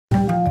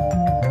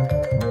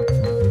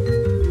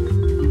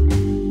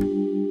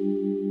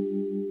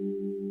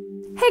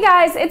Hey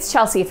guys, it's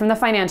Chelsea from The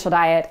Financial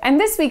Diet, and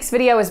this week's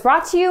video is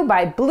brought to you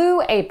by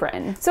Blue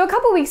Apron. So a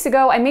couple weeks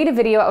ago, I made a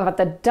video about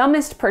the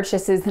dumbest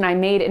purchases that I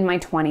made in my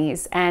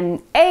 20s,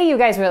 and A, you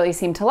guys really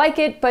seemed to like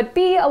it, but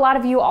B, a lot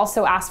of you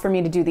also asked for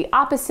me to do the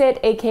opposite,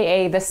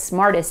 aka the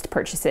smartest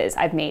purchases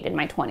I've made in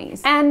my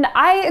 20s. And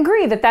I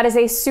agree that that is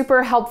a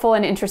super helpful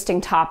and interesting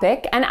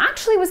topic, and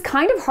actually was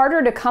kind of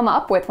harder to come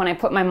up with when I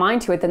put my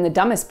mind to it than the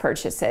dumbest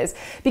purchases,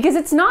 because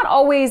it's not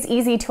always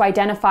easy to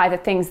identify the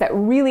things that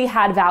really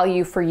had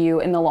value for you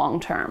in the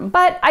long term.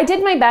 But I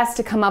did my best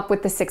to come up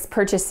with the 6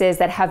 purchases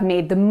that have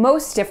made the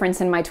most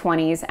difference in my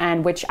 20s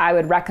and which I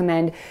would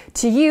recommend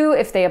to you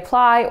if they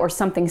apply, or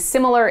something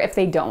similar if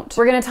they don't.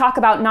 We're going to talk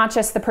about not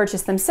just the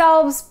purchase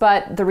themselves,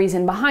 but the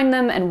reason behind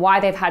them and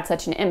why they've had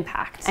such an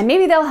impact. And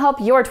maybe they'll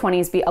help your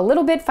 20s be a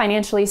little bit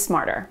financially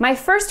smarter. My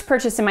first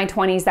purchase in my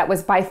 20s that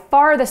was by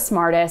far the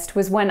smartest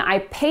was when I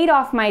paid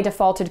off my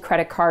defaulted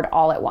credit card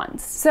all at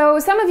once. So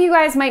some of you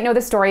guys might know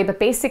the story, but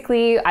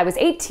basically I was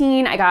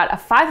 18, I got a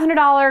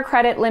 $500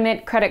 credit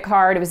limit credit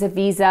card. It was a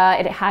Visa.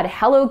 It had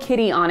Hello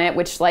Kitty on it,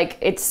 which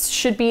it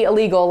should be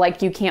illegal.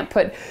 Like, you can't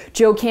put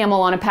Joe Camel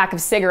on a pack of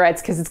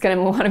cigarettes because it's going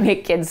to want to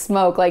make kids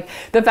smoke. Like,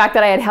 the fact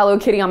that I had Hello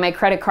Kitty on my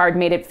credit card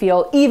made it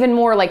feel even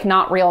more like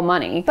not real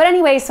money. But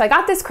anyway, so I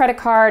got this credit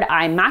card.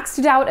 I maxed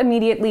it out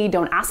immediately.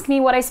 Don't ask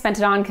me what I spent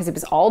it on because it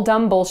was all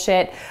dumb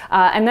bullshit.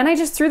 And then I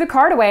just threw the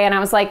card away and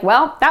I was like,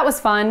 well, that was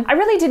fun. I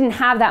really didn't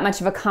have that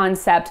much of a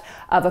concept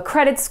of a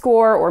credit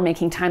score or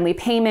making timely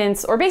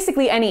payments or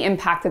basically any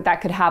impact that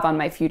that could have on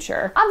my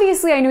future.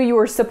 Obviously, I knew you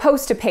were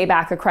supposed to pay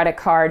back a credit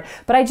card,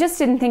 but I just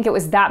didn't think it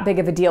was that big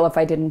of a deal if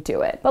I didn't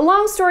do it. But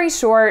long story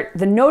short,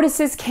 the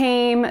notices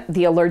came,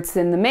 the alerts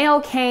in the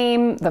mail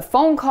came, the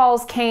phone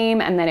calls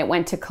came, and then it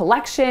went to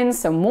collections,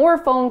 so more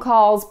phone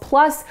calls,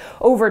 plus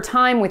over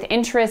time with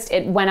interest,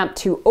 it went up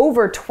to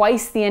over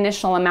twice the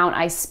initial amount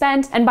I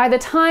spent. And by the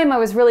time I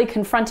was really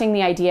confronting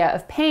the idea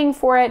of paying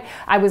for it,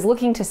 I was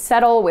looking to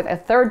settle with a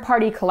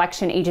third-party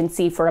collection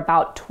agency for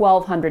about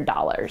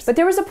 $1,200. But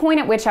there was a point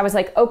at which I was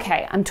like,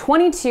 okay, I'm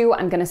 22,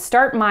 I'm gonna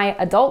start my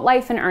adult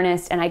life in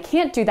earnest, and I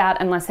can't do that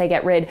unless I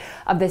get rid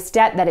of this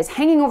debt that is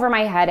hanging over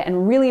my head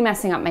and really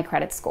messing up my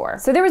credit score.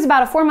 So there was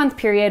about a 4-month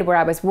period where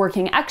I was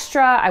working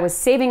extra, I was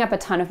saving up a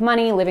ton of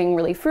money, living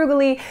really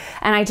frugally,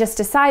 and I just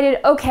decided,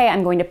 okay,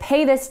 I'm going to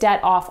pay this debt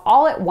off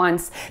all at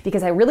once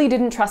because I really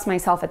didn't trust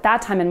myself at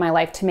that time in my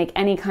life to make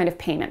any kind of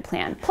payment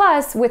plan.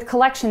 Plus, with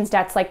collections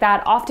debts like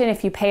that, often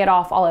if you pay it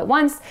off all at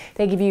once,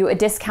 they give you a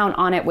discount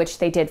on it, which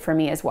they did for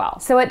me as well.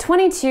 So at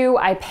 22,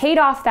 I paid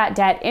off that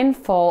debt in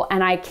full,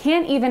 and I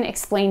can't even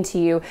explain to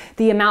you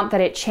the amount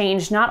that it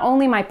changed not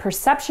only my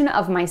perception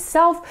of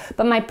myself,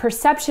 but my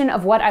perception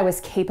of what I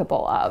was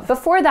capable of.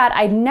 Before that,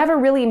 I'd never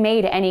really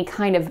made any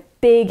kind of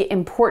big,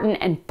 important,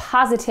 and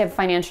positive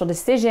financial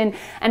decision,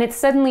 and it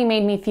suddenly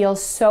made me feel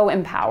so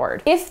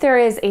empowered. If there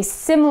is a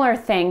similar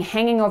thing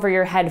hanging over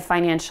your head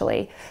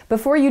financially,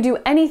 before you do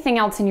anything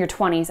else in your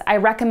 20s, I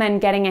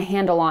recommend getting a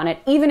handle on it,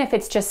 even if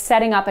it's just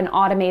setting up an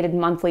automated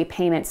monthly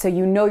payment so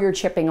you know you're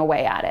chipping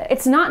away at it.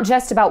 It's not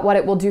just about what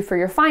it will do for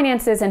your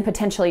finances and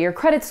potentially your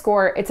credit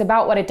score, it's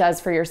about what it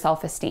does for your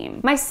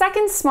self-esteem. My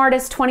second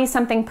smartest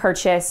 20-something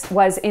purchase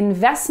was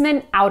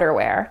investment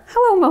outerwear.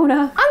 Hello,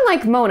 Mona.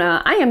 Unlike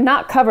Mona, I am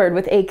not covered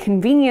with a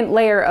convenient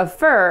layer of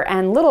fur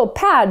and little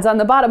pads on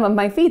the bottom of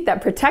my feet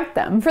that protect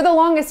them. For the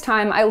longest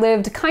time, I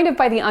lived kind of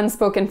by the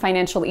unspoken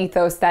financial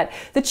ethos that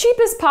the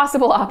cheapest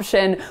possible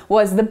option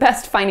was the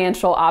best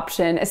financial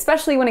option,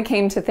 especially when it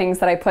came to things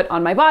that I put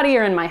on my body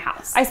or in my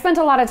house. I spent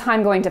a lot of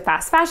time going to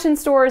fast fashion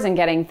stores and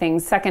getting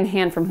things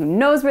secondhand from who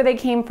knows where they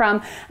came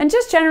from, and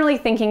just generally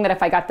thinking that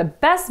if I got the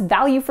best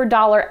value for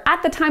dollar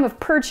at the time of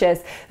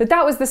purchase,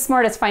 that was the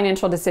smartest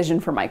financial decision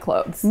for my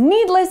clothes.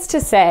 Needless to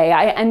say,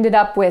 I ended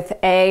up with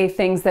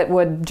things that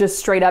would just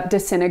straight up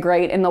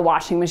disintegrate in the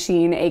washing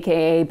machine,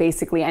 aka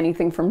basically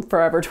anything from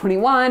Forever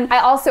 21.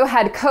 I also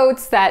had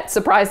coats that,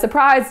 surprise,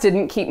 surprise,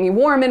 didn't keep me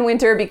warm in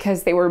winter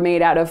because they were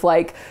made out of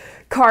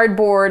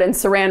cardboard and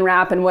saran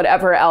wrap and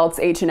whatever else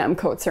H&M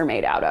coats are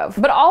made out of.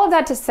 But all of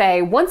that to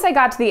say, once I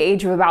got to the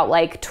age of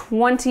about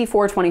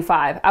 24,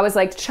 25, I was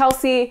like,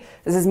 Chelsea,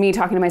 this is me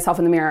talking to myself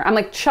in the mirror. I'm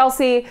like,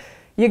 Chelsea,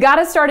 you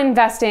gotta start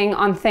investing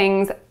on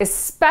things,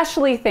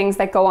 especially things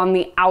that go on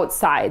the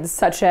outsides,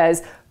 such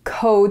as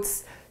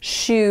coats,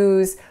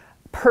 shoes,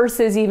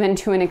 purses, even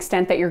to an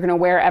extent that you're gonna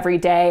wear every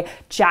day,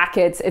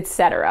 jackets,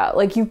 etc.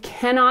 You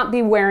cannot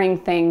be wearing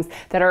things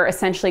that are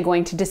essentially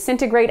going to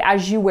disintegrate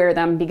as you wear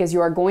them because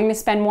you are going to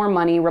spend more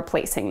money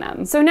replacing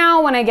them. So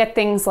now when I get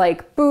things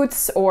like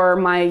boots or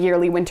my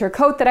yearly winter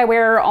coat that I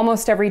wear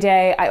almost every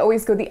day, I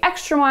always go the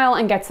extra mile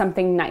and get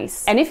something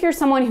nice. And if you're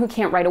someone who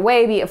can't right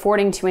away be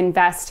affording to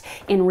invest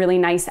in really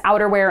nice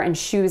outerwear and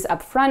shoes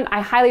up front,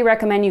 I highly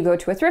recommend you go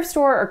to a thrift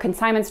store or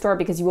consignment store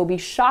because you will be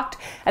shocked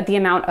at the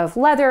amount of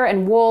leather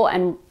and wool and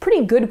and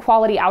pretty good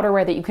quality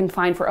outerwear that you can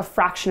find for a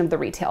fraction of the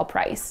retail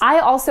price. I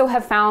also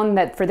have found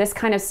that for this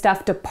kind of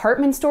stuff,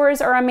 department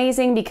stores are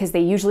amazing because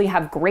they usually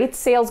have great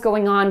sales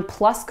going on,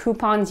 plus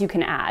coupons you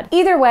can add.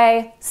 Either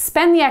way,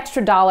 spend the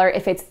extra dollar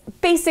if it's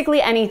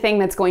basically anything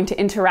that's going to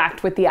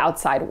interact with the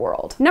outside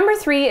world. Number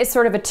 3 is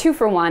sort of a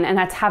 2-for-1, and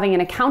that's having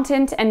an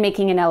accountant and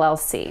making an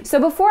LLC. So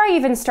before I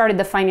even started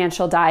the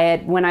financial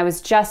diet, when I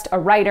was just a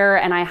writer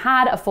and I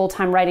had a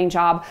full-time writing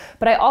job,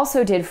 but I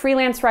also did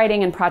freelance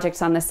writing and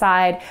projects on the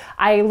side,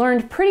 I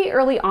learned pretty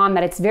early on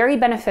that it's very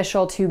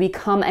beneficial to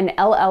become an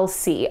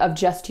LLC of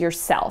just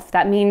yourself.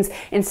 That means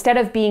instead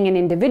of being an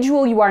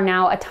individual, you are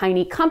now a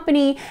tiny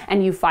company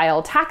and you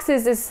file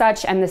taxes as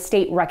such and the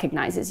state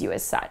recognizes you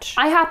as such.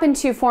 I happen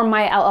to form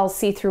my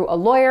LLC through a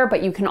lawyer,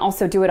 but you can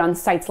also do it on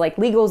sites like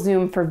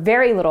LegalZoom for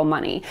very little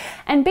money.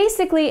 And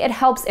basically it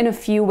helps in a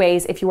few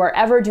ways if you are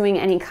ever doing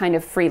any kind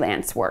of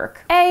freelance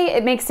work. A,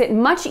 it makes it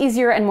much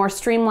easier and more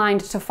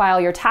streamlined to file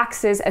your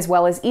taxes, as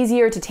well as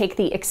easier to take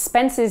the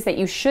expenses that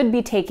you should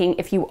be taking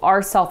if you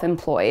are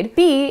self-employed.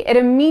 B, it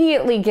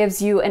immediately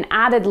gives you an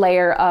added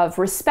layer of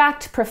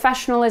respect,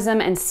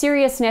 professionalism, and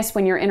seriousness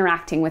when you're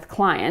interacting with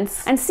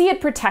clients. And C,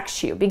 it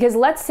protects you, because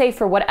let's say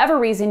for whatever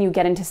reason you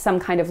get into some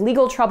kind of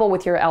legal trouble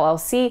with your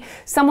LLC,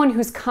 someone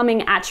who's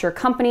coming at your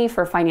company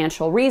for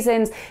financial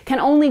reasons can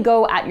only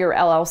go at your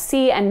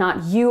LLC and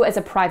not you as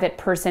a private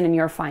person in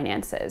your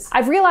finances.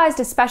 I've realized,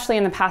 especially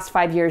in the past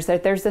 5 years,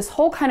 that there's this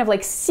whole kind of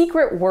like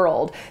secret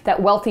world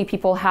that wealthy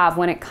people have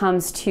when it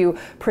comes to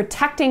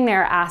protecting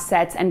their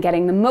assets and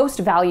getting the most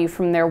value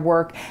from their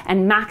work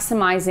and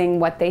maximizing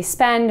what they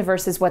spend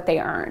versus what they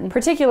earn,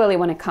 particularly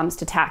when it comes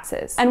to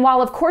taxes. And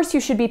while of course you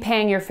should be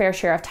paying your fair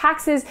share of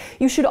taxes,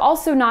 you should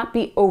also not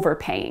be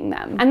overpaying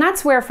them. And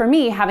that's where, for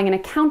me, having an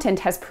accountant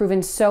has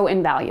proven so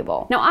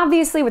invaluable. Now,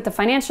 obviously with the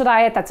financial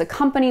diet, that's a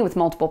company with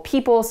multiple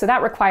people, so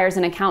that requires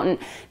an accountant,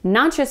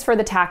 not just for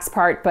the tax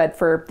part, but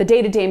for the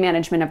day-to-day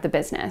management of the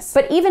business.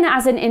 But even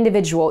as an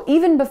individual,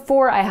 even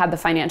before I had the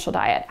financial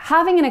diet,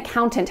 having an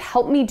accountant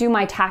help me do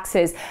my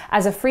taxes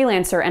as a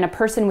freelancer and a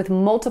person with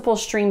multiple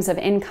streams of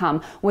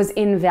income was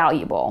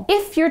invaluable.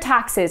 If your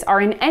taxes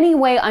are in any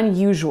way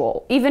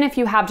unusual, even if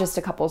you have just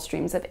a couple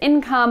streams of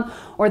income,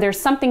 or there's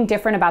something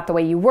different about the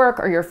way you work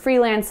or you're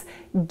freelance,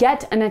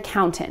 get an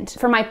accountant.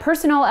 For my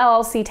personal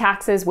LLC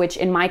taxes, which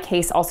in my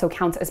case also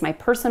counts as my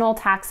personal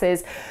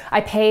taxes,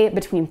 I pay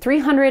between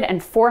 $300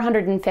 and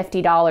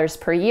 $450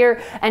 per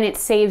year, and it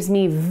saves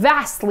me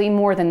vastly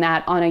more than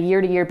that on a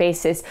year-to-year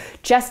basis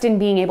just in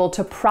being able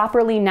to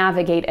properly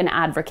navigate and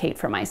advocate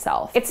for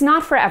myself. It's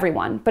not for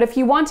everyone, but if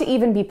you want to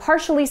even be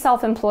partially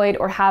self-employed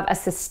or have a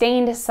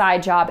sustained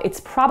side job, it's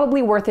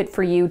probably worth it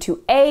for you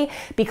to A,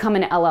 become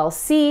an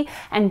LLC,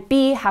 and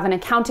B, have an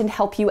accountant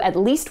help you at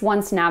least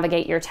once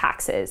navigate your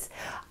taxes.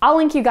 I'll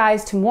link you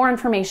guys to more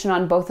information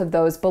on both of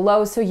those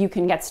below so you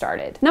can get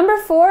started. Number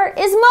 4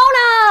 is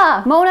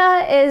Mona!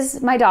 Mona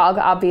is my dog,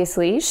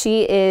 obviously.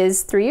 She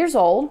is 3 years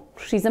old.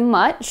 She's a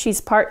mutt.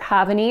 She's part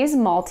Havanese,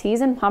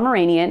 Maltese, and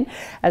Pomeranian,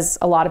 as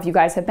a lot of you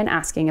guys have been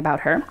asking about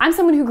her. I'm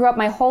someone who grew up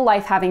my whole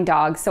life having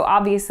dogs, so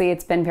obviously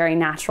it's been very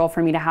natural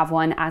for me to have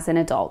one as an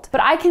adult.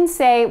 But I can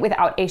say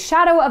without a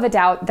shadow of a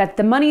doubt that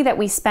the money that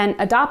we spent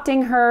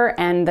adopting her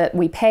and that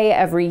we pay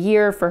every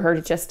year for her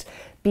to just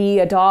be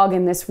a dog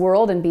in this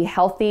world and be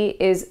healthy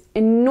is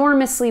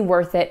enormously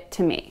worth it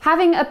to me.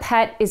 Having a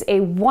pet is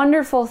a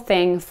wonderful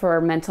thing for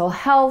mental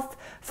health,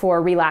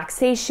 for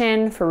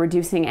relaxation, for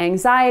reducing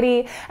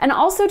anxiety, and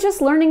also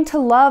just learning to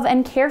love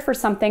and care for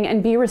something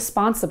and be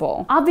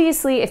responsible.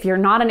 Obviously, if you're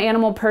not an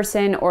animal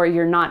person or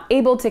you're not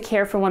able to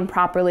care for one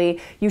properly,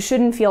 you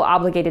shouldn't feel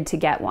obligated to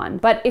get one.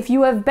 But if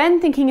you have been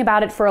thinking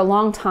about it for a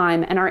long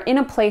time and are in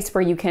a place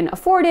where you can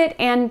afford it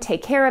and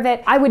take care of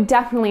it, I would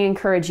definitely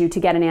encourage you to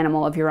get an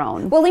animal of your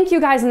own. We'll link you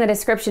guys in the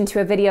description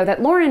to a video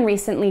that Lauren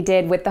recently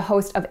did with the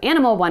host of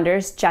Animal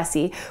Wonders,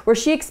 Jessie, where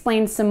she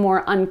explains some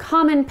more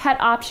uncommon pet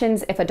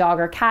options if a dog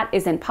or cat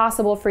isn't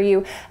possible for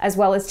you, as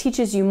well as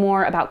teaches you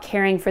more about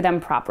caring for them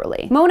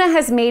properly. Mona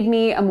has made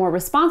me a more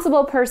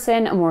responsible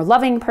person, a more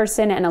loving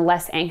person, and a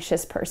less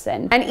anxious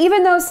person. And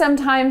even though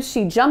sometimes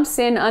she jumps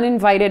in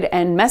uninvited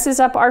and messes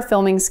up our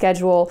filming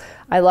schedule,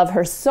 I love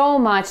her so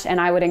much, and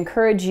I would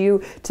encourage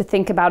you to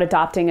think about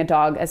adopting a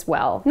dog as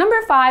well.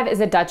 Number 5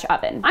 is a Dutch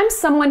oven. I'm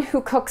someone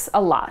who cooks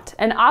a lot,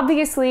 and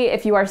obviously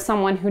if you are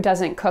someone who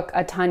doesn't cook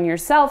a ton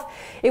yourself,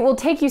 it will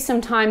take you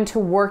some time to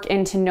work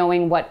into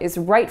knowing what is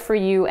right for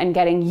you and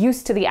getting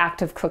used to the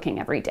act of cooking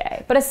every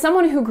day. But as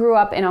someone who grew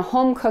up in a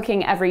home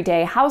cooking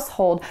everyday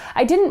household,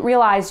 I didn't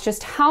realize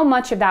just how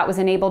much of that was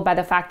enabled by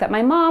the fact that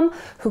my mom,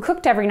 who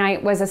cooked every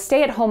night, was a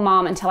stay-at-home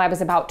mom until I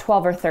was about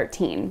 12 or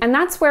 13. And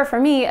that's where, for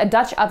me, a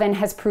Dutch oven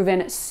has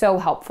proven so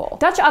helpful.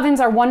 Dutch ovens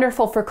are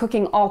wonderful for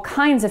cooking all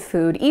kinds of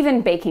food,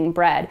 even baking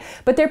bread,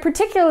 but they're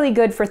particularly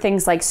good for things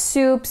things like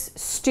soups,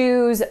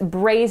 stews,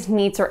 braised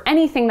meats, or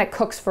anything that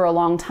cooks for a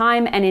long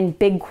time and in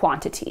big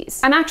quantities.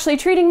 I'm actually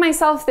treating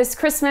myself this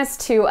Christmas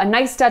to a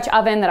nice Dutch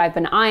oven that I've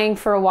been eyeing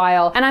for a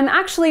while, and I'm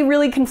actually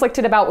really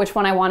conflicted about which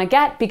one I want to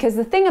get, because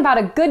the thing about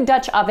a good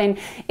Dutch oven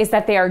is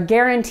that they are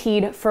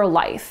guaranteed for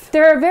life.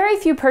 There are very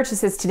few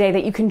purchases today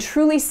that you can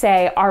truly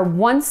say are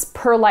once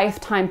per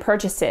lifetime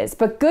purchases,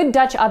 but good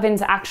Dutch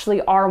ovens actually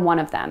are one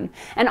of them.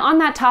 And on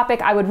that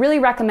topic, I would really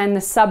recommend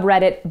the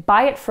subreddit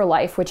Buy It for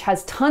Life, which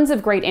has tons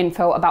of great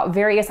info about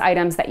various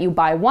items that you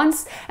buy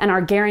once and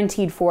are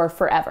guaranteed for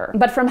forever.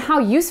 But from how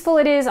useful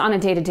it is on a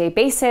day-to-day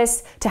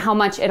basis, to how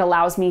much it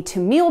allows me to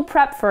meal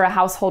prep for a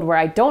household where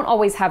I don't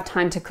always have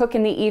time to cook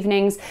in the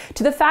evenings,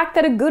 to the fact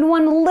that a good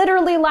one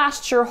literally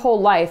lasts your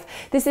whole life,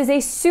 this is a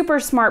super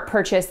smart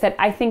purchase that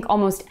I think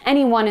almost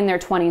anyone in their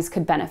 20s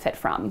could benefit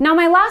from. Now,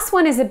 my last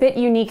one is a bit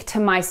unique to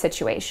my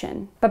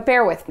situation, but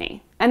bear with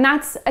me. And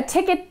that's a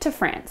ticket to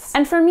France.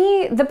 And for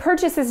me, the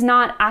purchase is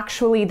not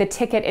actually the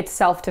ticket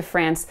itself to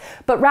France,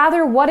 but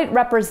rather what it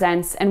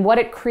represents and what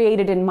it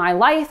created in my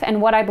life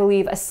and what I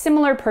believe a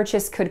similar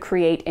purchase could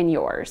create in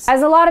yours.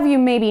 As a lot of you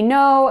maybe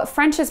know,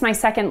 French is my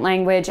second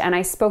language and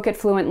I spoke it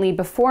fluently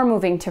before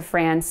moving to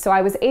France, so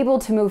I was able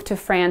to move to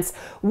France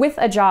with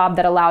a job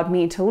that allowed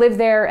me to live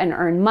there and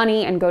earn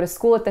money and go to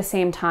school at the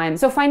same time.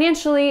 So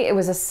financially, it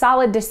was a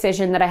solid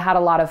decision that I had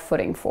a lot of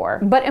footing for.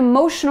 But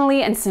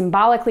emotionally and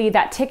symbolically,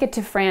 that ticket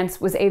to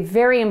France was a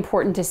very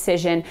important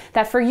decision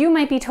that for you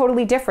might be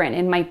totally different.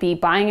 It might be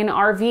buying an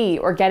RV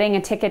or getting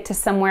a ticket to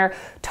somewhere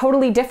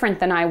totally different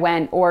than I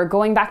went, or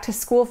going back to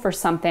school for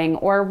something,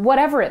 or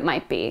whatever it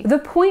might be. The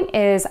point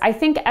is, I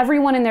think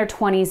everyone in their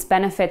 20s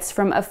benefits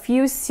from a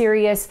few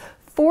serious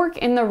fork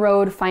in the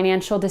road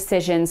financial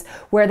decisions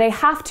where they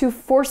have to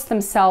force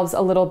themselves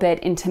a little bit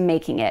into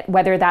making it,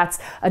 whether that's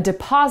a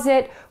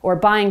deposit or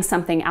buying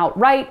something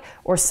outright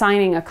or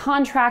signing a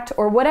contract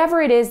or whatever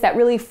it is that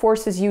really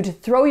forces you to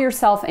throw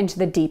yourself into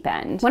the deep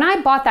end. When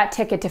I bought that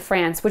ticket to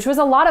France, which was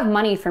a lot of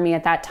money for me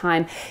at that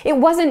time, it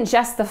wasn't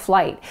just the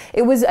flight.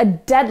 It was a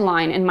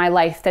deadline in my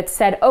life that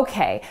said,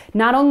 okay,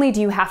 not only do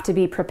you have to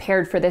be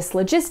prepared for this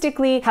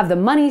logistically, have the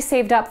money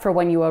saved up for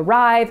when you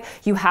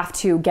arrive, you have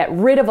to get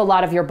rid of a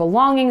lot of your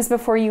belongings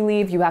before you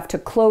leave, you have to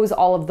close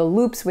all of the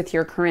loops with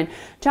your current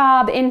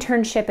job,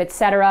 internship,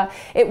 etc.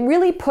 It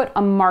really put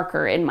a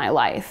marker in my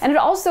life. And it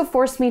also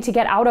forced me to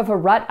get out of a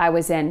rut I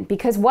was in,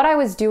 because what I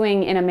was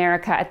doing in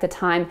America at the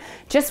time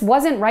just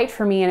wasn't right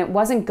for me and it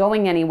wasn't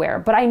going anywhere.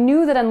 But I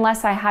knew that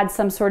unless I had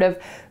some sort of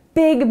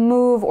big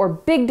move or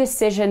big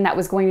decision that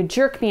was going to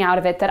jerk me out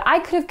of it, that I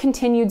could have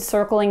continued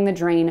circling the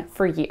drain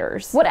for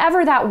years.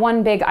 Whatever that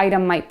one big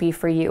item might be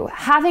for you,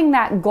 having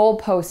that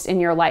goalpost in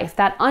your life,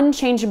 that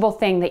unchangeable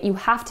thing that you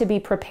have to be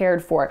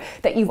prepared for,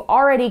 that you've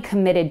already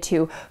committed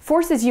to,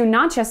 forces you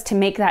not just to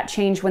make that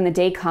change when the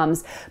day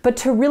comes, but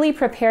to really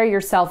prepare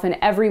yourself in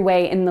every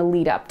way in the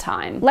lead up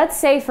time. Let's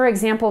say, for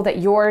example, that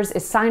yours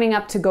is signing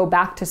up to go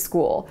back to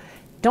school.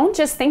 Don't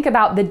just think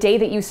about the day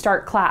that you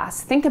start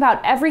class. Think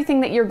about everything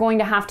that you're going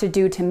to have to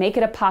do to make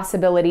it a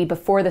possibility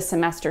before the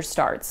semester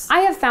starts. I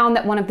have found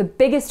that one of the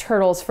biggest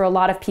hurdles for a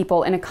lot of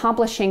people in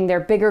accomplishing their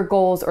bigger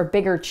goals or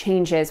bigger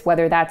changes,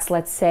 whether that's,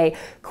 let's say,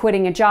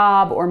 quitting a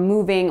job or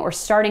moving or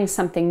starting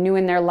something new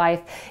in their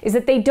life, is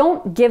that they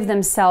don't give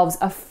themselves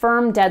a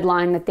firm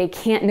deadline that they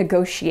can't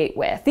negotiate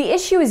with. The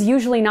issue is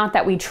usually not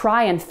that we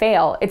try and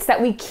fail, it's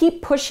that we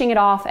keep pushing it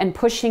off and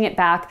pushing it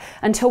back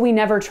until we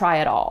never try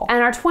at all.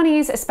 And our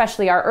 20s,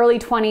 especially our early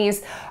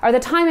 20s, are the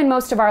time in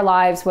most of our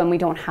lives when we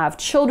don't have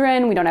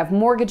children, we don't have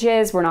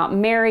mortgages, we're not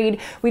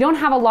married, we don't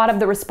have a lot of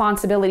the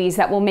responsibilities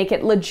that will make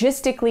it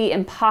logistically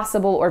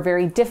impossible or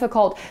very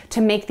difficult to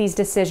make these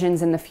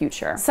decisions in the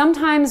future.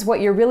 Sometimes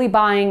what you're really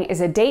buying is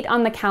a date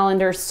on the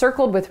calendar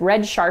circled with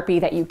red Sharpie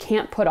that you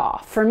can't put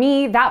off. For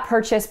me, that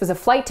purchase was a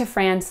flight to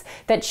France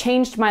that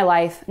changed my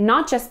life,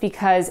 not just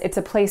because it's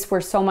a place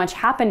where so much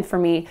happened for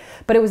me,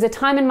 but it was a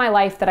time in my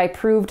life that I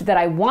proved that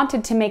I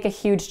wanted to make a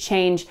huge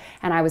change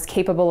and I was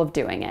capable of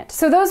doing it.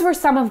 So those were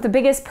some of the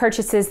biggest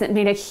purchases that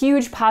made a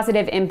huge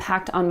positive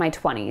impact on my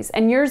 20s,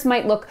 and yours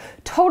might look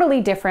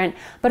totally different,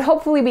 but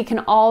hopefully we can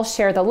all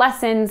share the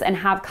lessons and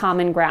have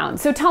common ground.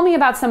 So tell me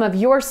about some of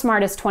your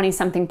smartest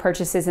 20-something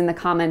purchases in the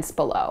comments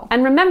below.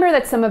 And remember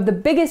that some of the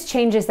biggest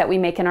changes that we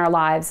make in our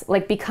lives,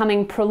 like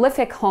becoming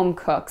prolific home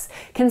cooks,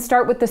 can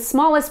start with the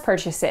smallest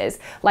purchases,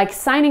 like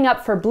signing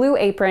up for Blue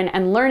Apron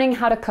and learning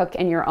how to cook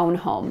in your own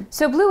home.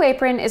 So Blue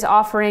Apron is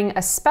offering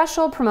a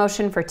special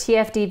promotion for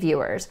TFD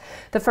viewers.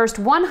 The first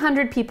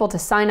 100 people to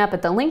sign up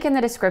at the link in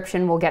the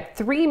description will get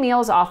 3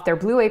 meals off their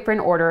Blue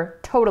Apron order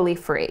totally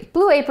free.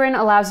 Blue Apron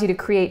allows you to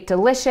create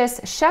delicious,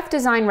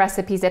 chef-design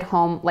recipes at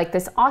home, like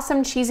this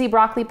awesome cheesy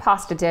broccoli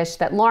pasta dish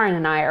that Lauren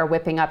and I are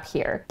whipping up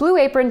here. Blue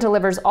Apron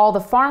delivers all the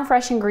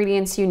farm-fresh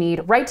ingredients you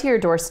need right to your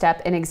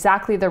doorstep in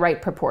exactly the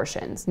right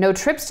proportions. No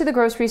trips to the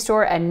grocery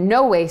store and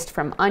no waste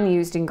from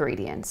unused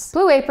ingredients.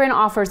 Blue Apron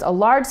offers a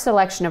large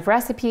selection of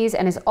recipes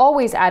and is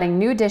always adding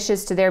new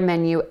dishes to their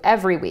menu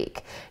every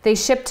week. They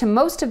ship to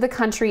most of the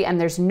country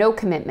and there's no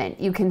commitment.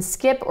 You can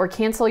skip or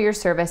cancel your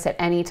service at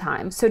any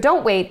time. So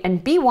don't wait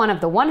and be one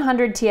of the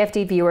 100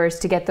 TFD viewers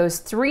to get those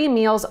 3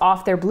 meals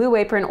off their Blue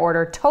Apron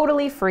order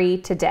totally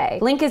free today.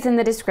 Link is in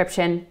the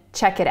description.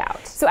 Check it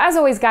out. So as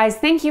always, guys,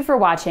 thank you for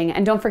watching,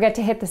 and don't forget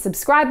to hit the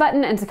subscribe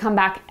button and to come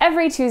back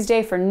every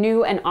Tuesday for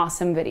new and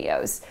awesome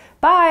videos.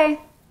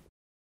 Bye!